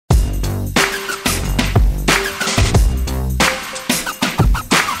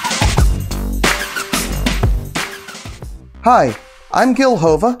Hi, I'm Gil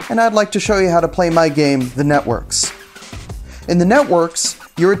Hova, and I'd like to show you how to play my game, The Networks. In The Networks,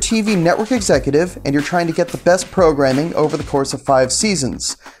 you're a TV network executive, and you're trying to get the best programming over the course of 5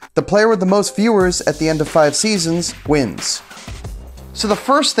 seasons. The player with the most viewers at the end of 5 seasons wins. So the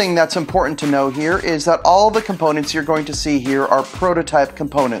first thing that's important to know here is that all the components you're going to see here are prototype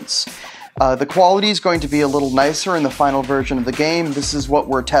components. The quality is going to be a little nicer in the final version of the game. This is what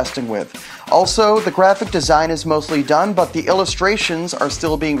we're testing with. Also, the graphic design is mostly done, but the illustrations are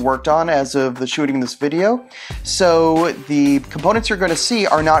still being worked on as of the shooting this video. So the components you're going to see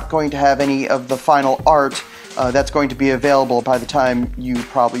are not going to have any of the final art that's going to be available by the time you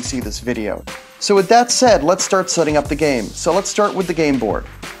probably see this video. So with that said, let's start setting up the game. So let's start with the game board.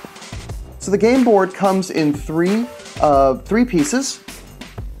 So the game board comes in three pieces.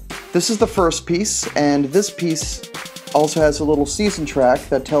 This is the first piece, and this piece also has a little season track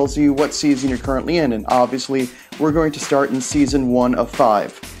that tells you what season you're currently in, and obviously we're going to start in season 1 of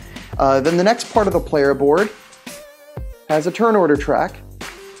 5. Then the next part of the player board has a turn order track,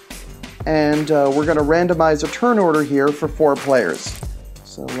 and we're going to randomize a turn order here for 4 players.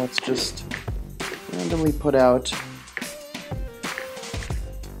 So let's just randomly put out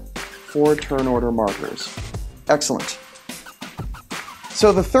 4 turn order markers. Excellent.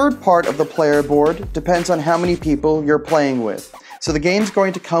 So the third part of the player board depends on how many people you're playing with. So the game's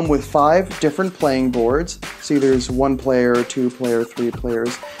going to come with 5 different playing boards. See, there's 1 player, 2 player, 3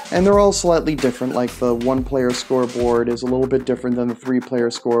 players, and they're all slightly different. Like the 1 player scoreboard is a little bit different than the 3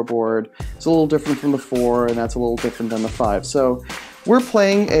 player scoreboard. It's a little different from the 4, and that's a little different than the 5. So we're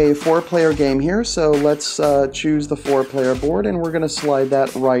playing a 4-player game here, so let's choose the 4-player board, and we're going to slide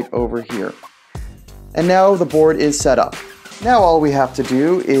that right over here. And now the board is set up. Now all we have to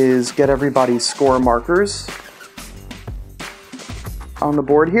do is get everybody's score markers on the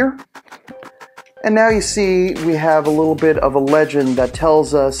board here. And now you see we have a little bit of a legend that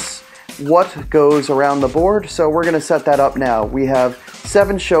tells us what goes around the board, so we're going to set that up now. We have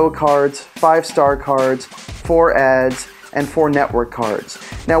 7 show cards, 5 star cards, 4 ads, and 4 network cards.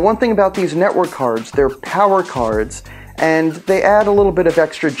 Now one thing about these network cards, they're power cards, and they add a little bit of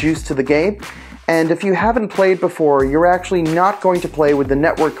extra juice to the game. And if you haven't played before, you're actually not going to play with the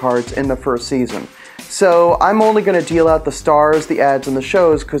network cards in the first season. So I'm only going to deal out the stars, the ads, and the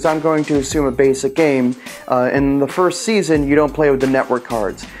shows because I'm going to assume a basic game. In the first season, you don't play with the network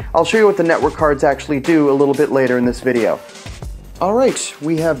cards. I'll show you what the network cards actually do a little bit later in this video. Alright,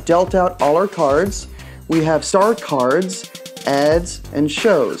 we have dealt out all our cards. We have star cards, ads, and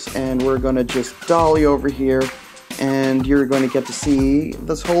shows. And we're going to just dolly over here. And you're going to get to see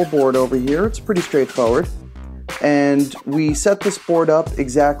this whole board over here. It's pretty straightforward. And we set this board up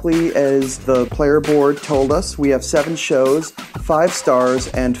exactly as the player board told us. We have 7 shows, 5 stars,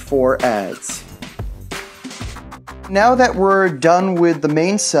 and 4 ads. Now that we're done with the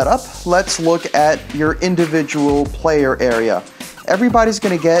main setup, let's look at your individual player area. Everybody's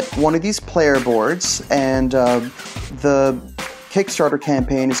going to get one of these player boards, and the Kickstarter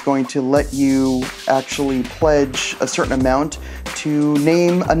campaign is going to let you actually pledge a certain amount to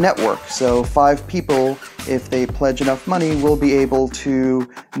name a network. So 5 people, if they pledge enough money, will be able to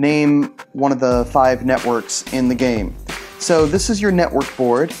name one of the 5 networks in the game. So this is your network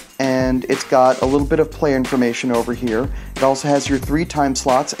board, and it's got a little bit of player information over here. It also has your 3 time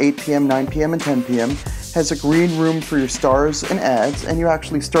slots, 8 p.m., 9 p.m., and 10 p.m. Has a green room for your stars and ads, and you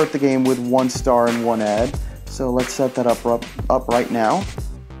actually start the game with 1 star and 1 ad. So let's set that up right now.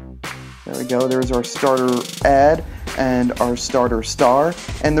 There we go, there's our starter ad and our starter star.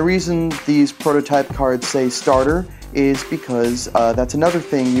 And the reason these prototype cards say starter is because that's another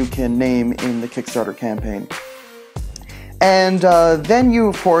thing you can name in the Kickstarter campaign. And then you,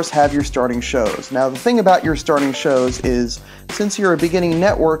 of course, have your starting shows. Now, the thing about your starting shows is, since you're a beginning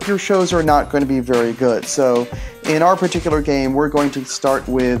network, your shows are not going to be very good. So in our particular game, we're going to start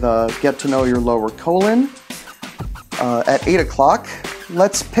with Get to Know Your Lower Colon. At 8 o'clock.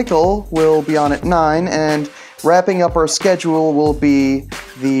 Let's Pickle will be on at 9, and wrapping up our schedule will be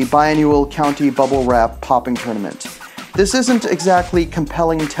the biannual County Bubble Wrap Popping Tournament. This isn't exactly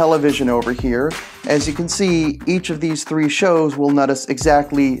compelling television over here. As you can see, each of these 3 shows will net us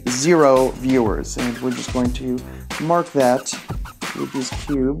exactly 0 viewers, and we're just going to mark that with these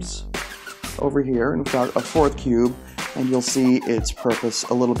cubes over here, and we've got a 4th cube, and you'll see its purpose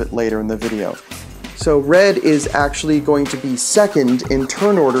a little bit later in the video. So red is actually going to be 2nd in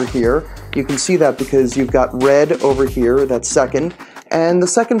turn order here. You can see that because you've got red over here, that's 2nd, and the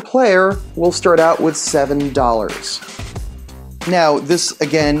 2nd player will start out with $7. Now, this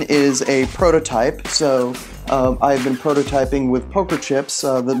again is a prototype, so I've been prototyping with poker chips.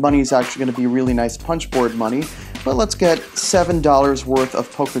 The money is actually going to be really nice punchboard money, but let's get $7 worth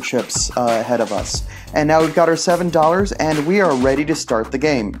of poker chips ahead of us. And now we've got our $7 and we are ready to start the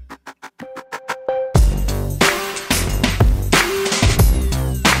game.